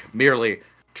Hell merely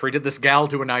treated this gal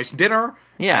to a nice dinner,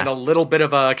 and a little bit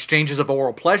of exchanges of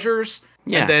oral pleasures,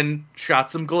 and then shot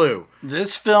some glue.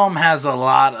 This film has a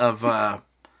lot of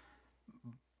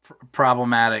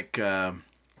problematic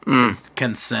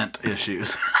consent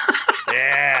issues.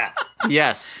 Yeah.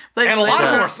 Yes. And a lot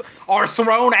of them are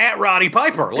thrown at Roddy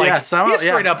Piper. Yeah, some- he's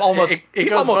straight yeah. up almost, It he's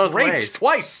goes almost both raped ways.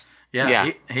 twice. Yeah,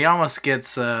 Yeah. he almost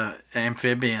gets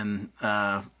amphibian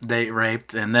date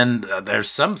raped, and then there's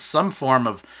some form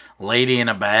of lady in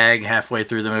a bag halfway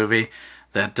through the movie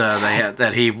that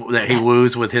that he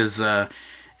woos with his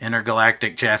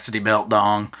intergalactic chastity belt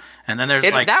dong, and then there's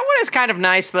like that one is kind of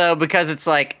nice though because it's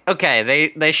like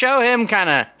okay, they show him kind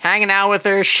of hanging out with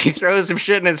her. She throws some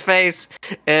shit in his face,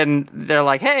 and they're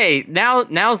like, "Hey,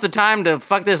 now's the time to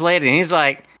fuck this lady," and he's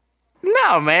like,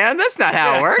 "No, man, that's not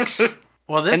how it works."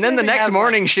 well, this And then the movie next has,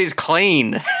 morning, she's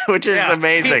clean, which is Yeah.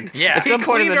 amazing. Yeah. At He some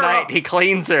point in the cleaned her night, up. he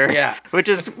cleans her. Yeah. Which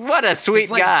is, what a sweet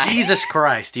it's like guy. Jesus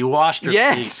Christ, he washed her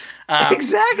Yes. feet.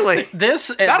 Exactly.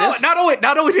 This Not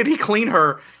only did he clean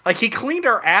her, like he cleaned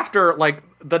her after, like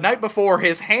the night before,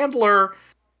 his handler,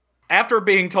 after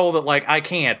being told that like I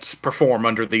can't perform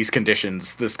under these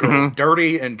conditions, this girl's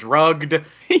dirty and drugged. So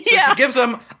Yeah. she gives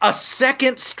him a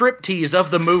second striptease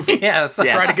of the movie. yes,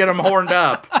 Yes. Try to get him horned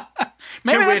up.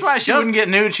 Maybe To that's which why she does- wouldn't get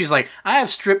nude. She's like, I have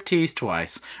strip teased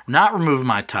twice, not removed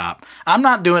my top. I'm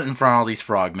not doing it in front of all these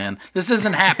frogmen. This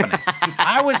isn't happening.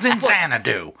 I was in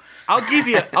Xanadu. I'll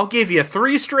give you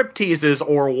 3 strip teases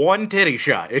or 1 titty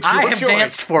shot. It's your I have choice.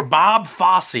 danced for Bob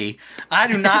Fosse. I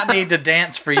do not need to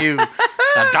dance for you,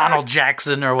 Donald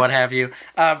Jackson or what have you.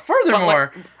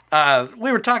 Furthermore,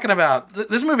 we were talking about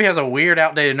this movie has a weird,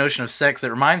 outdated notion of sex that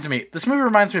reminds me. This movie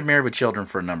reminds me of Married with Children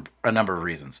for a number of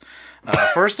reasons.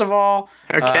 First of all,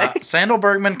 Okay. Sandal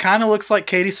Bergman kind of looks like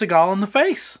Katie Seagal in the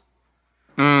face.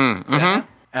 can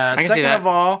see Second that. of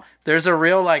all, there's a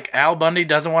real like Al Bundy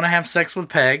doesn't want to have sex with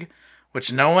Peg,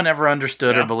 which no one ever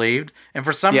understood or believed, and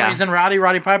for some Yeah. reason,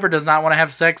 Roddy Piper does not want to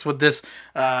have sex with this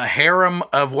harem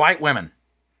of white women.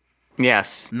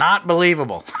 Yes. Not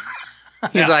believable.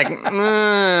 He's like, And you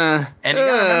gotta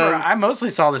remember, I mostly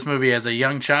saw this movie as a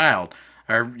young child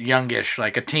or youngish,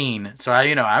 like a teen. So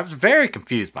I was very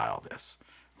confused by all this.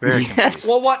 Very confused. yes.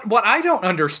 Well, what I don't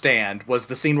understand was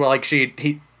the scene where like she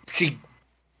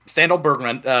Sandal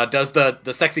Bergman does the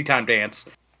sexy time dance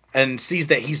and sees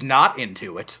that he's not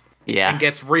into it Yeah. and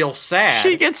gets real sad.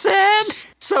 She gets sad.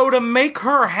 So to make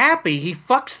her happy, he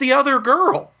fucks the other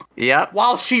girl Yep.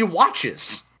 while she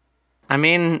watches. I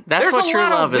mean, that's There's what a true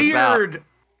lot love of is about. weird.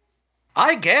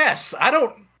 I guess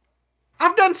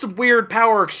I've done some weird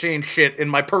power exchange shit in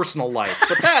my personal life,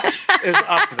 but that is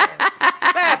up there.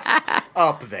 That's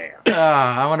up there.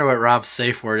 I wonder what Rob's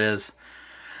safe word is.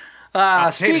 take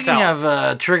us Speaking out.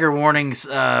 of trigger warnings, 2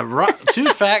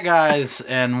 fat guys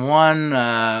and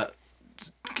 1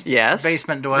 Yes.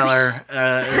 basement dweller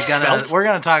Svelte? we're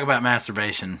gonna talk about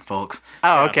masturbation, folks.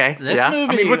 Oh, okay. This yeah.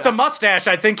 movie I mean, with the mustache,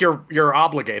 I think you're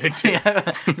obligated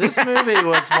to. this movie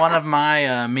was one of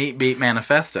my meat beat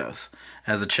manifestos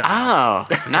as a child.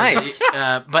 Oh, nice.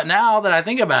 But now that I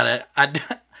think about it,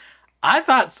 I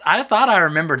thought I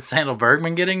remembered Sandal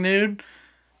Bergman getting nude.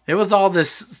 It was all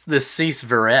this Cease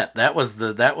Verrett. That was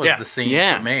Yeah. the scene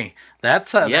Yeah. for me.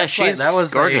 That's she's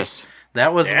gorgeous.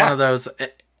 That was Yeah. one of those.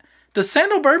 Does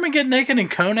Sandal Bergman get naked in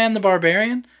Conan the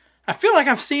Barbarian? I feel like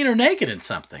I've seen her naked in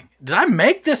something. Did I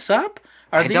make this up?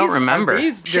 I don't remember.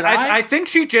 Did I think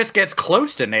she just gets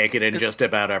close to naked in just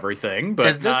about everything. But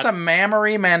Is this not- a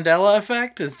mammary Mandela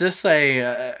effect? Is this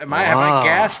a have I Wow.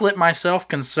 gaslit myself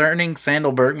concerning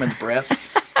Sandal Bergman's breasts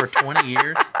for 20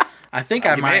 years? I think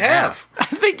I you might may have. I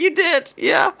think you did.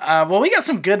 Yeah. Well, we got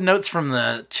some good notes from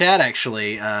the chat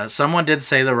actually. Someone did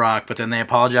say The Rock, but then they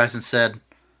apologized and said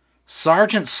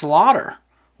Sergeant Slaughter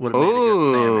would have made a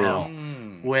good Sam Ooh. Hill.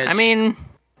 Which I mean,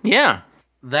 yeah.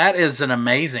 that is an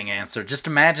amazing answer. Just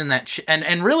imagine that,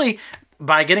 and really,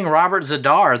 by getting Robert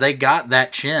Zadar, they got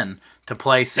that chin to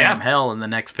play Sam Yeah. Hill in the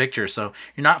next picture. So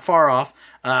you're not far off.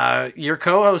 Your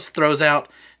co-host throws out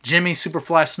Jimmy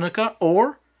Superfly Snuka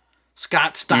or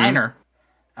Scott Steiner.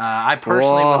 I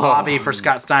personally would Whoa. lobby for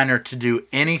Scott Steiner to do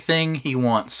anything he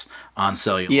wants on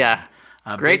Cellular. Yeah.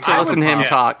 Great to I listen to would- him yeah.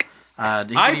 talk. of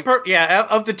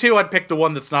the two, I'd pick the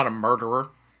one that's not a murderer.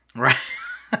 right.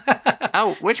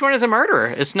 Oh, which one is a murderer?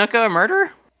 Is Snuka a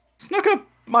murderer? Snuka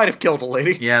might have killed a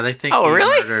lady. Yeah, they think Oh, he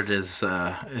really? murdered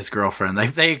his girlfriend. They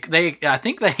I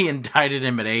think they indicted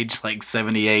him at age like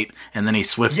 78, and then he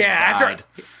swiftly Yeah,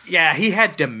 died. he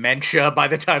had dementia by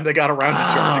the time they got around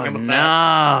to charging him with No.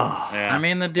 that. Yeah. I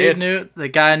mean, the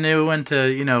guy knew when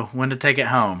to take it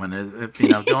home, and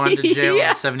going to jail Yeah.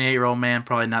 with a 78-year-old man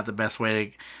probably not the best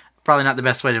way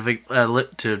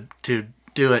to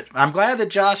do it. I'm glad that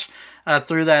Josh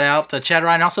threw that out. Chad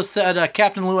Ryan also said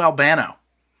Captain Lou Albano.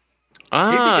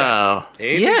 Oh.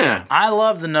 He'd be Yeah. good. I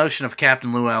love the notion of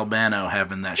Captain Lou Albano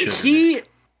having that sugar. He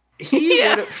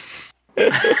Yeah.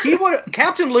 would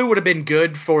Captain Lou would have been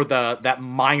good for that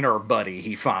minor buddy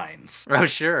he finds. oh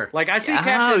sure. Like I see Oh,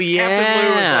 Captain Lou as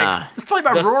yeah. like It's played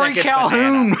by the Rory second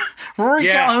Calhoun. banana. Rory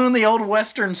Yeah. Calhoun, the old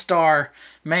Western star.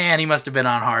 Man, he must have been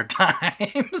on hard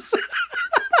times.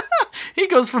 He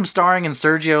goes from starring in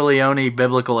Sergio Leone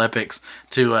biblical epics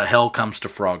to Hell Comes to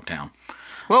Frogtown.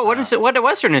 Well, what is it? What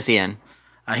Western is he in?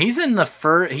 He's in the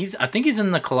I think he's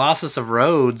in the Colossus of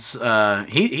Rhodes.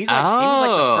 He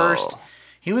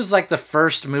was like the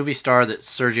first movie star that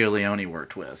Sergio Leone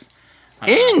worked with.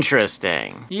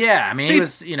 Interesting. Yeah, I mean, he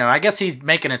was, I guess he's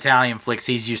making Italian flicks.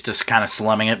 He's used to kind of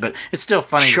slumming it, but it's still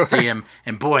funny to see him.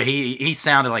 And boy, he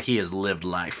sounded like he has lived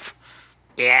life.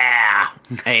 Yeah,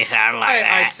 he sounded like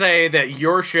that. I say that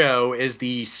your show is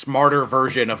the smarter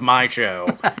version of my show.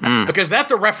 Because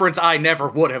that's a reference I never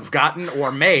would have gotten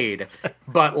or made.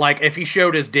 But, like, if he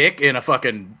showed his dick in a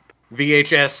fucking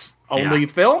VHS-only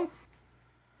film,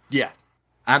 yeah.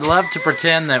 I'd love to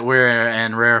pretend that we're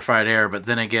in rarefied air, but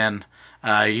then again,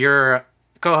 your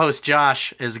co-host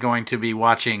Josh is going to be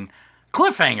watching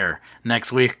Cliffhanger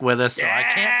next week with us, so I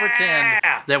can't pretend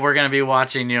that we're going to be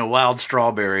watching, Wild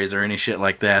Strawberries or any shit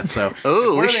like that. So,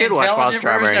 Ooh, we should watch Wild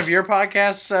Strawberries. Version of your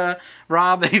podcast,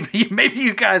 Rob, maybe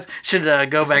you guys should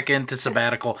go back into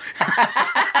sabbatical.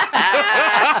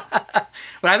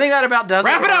 But I think that about does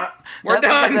Wrap it. it up. We're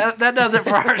done. That does it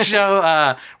for our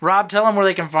show. Rob, tell them where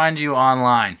they can find you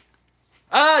online.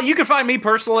 You can find me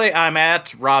personally. I'm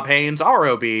at Rob Haynes,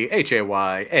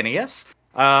 ROBHAYNES.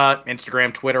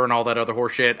 Instagram, Twitter, and all that other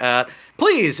horseshit.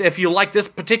 Please, if you like this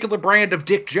particular brand of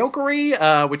dick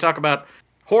jokery, we talk about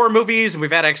horror movies, and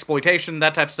we've had exploitation,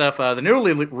 that type of stuff. The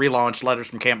newly relaunched Letters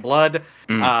from Camp Blood.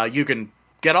 You can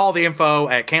get all the info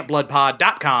at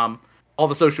campbloodpod.com. All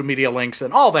the social media links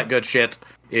and all that good shit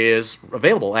is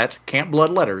available at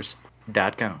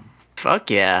campbloodletters.com. Fuck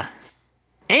yeah.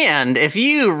 And if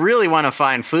you really want to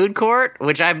find Food Court,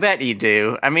 which I bet you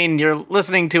do, I mean, you're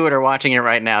listening to it or watching it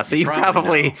right now, so you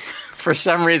probably for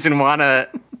some reason, want to,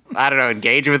 I don't know,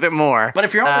 engage with it more. But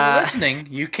if you're only listening,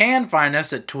 you can find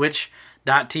us at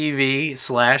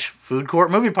twitch.tv/Food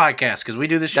Court Movie Podcast, because we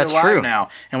do this show live now,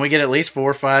 and we get at least 4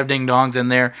 or 5 ding-dongs in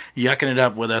there yucking it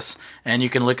up with us, and you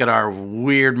can look at our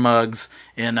weird mugs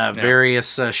in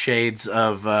various shades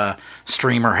of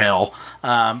streamer hell.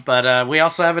 But we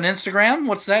also have an Instagram.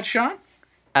 What's that, Sean?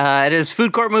 It is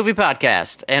Food Court Movie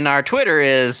Podcast, and our Twitter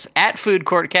is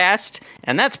 @FoodCourtCast,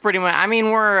 and that's pretty much, I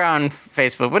mean, we're on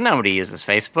Facebook, but nobody uses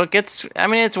Facebook.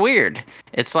 It's weird.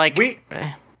 It's like...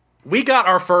 We got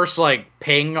our first,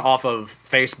 ping off of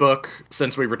Facebook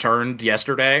since we returned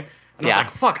yesterday. And I was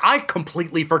like, fuck, I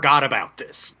completely forgot about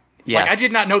this. Yes. I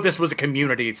did not know this was a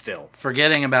community still.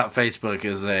 Forgetting about Facebook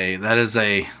is a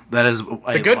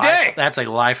good day. That's a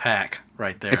life hack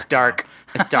right there. It's dark.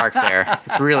 It's dark there.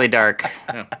 It's really dark.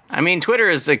 Yeah. I mean, Twitter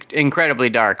is incredibly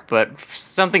dark, but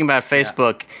something about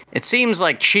Facebook, it seems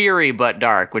like cheery but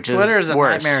dark, which is Twitter is a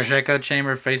worse. nightmarish echo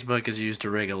chamber. Facebook is used to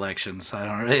rig elections. I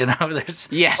don't really know.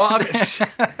 Yes.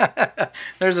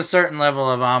 There's a certain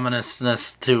level of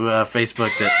ominousness to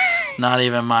Facebook that not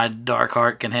even my dark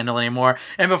heart can handle anymore.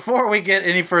 And before we get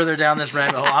any further down this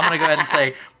rabbit hole, I'm going to go ahead and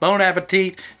say bon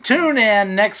appetit. Tune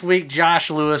in next week. Josh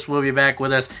Lewis will be back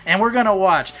with us, and we're going to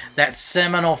watch that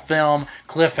seminal film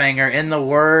Cliffhanger, in the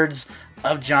words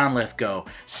of John Lithgow,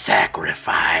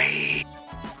 Sacrifice.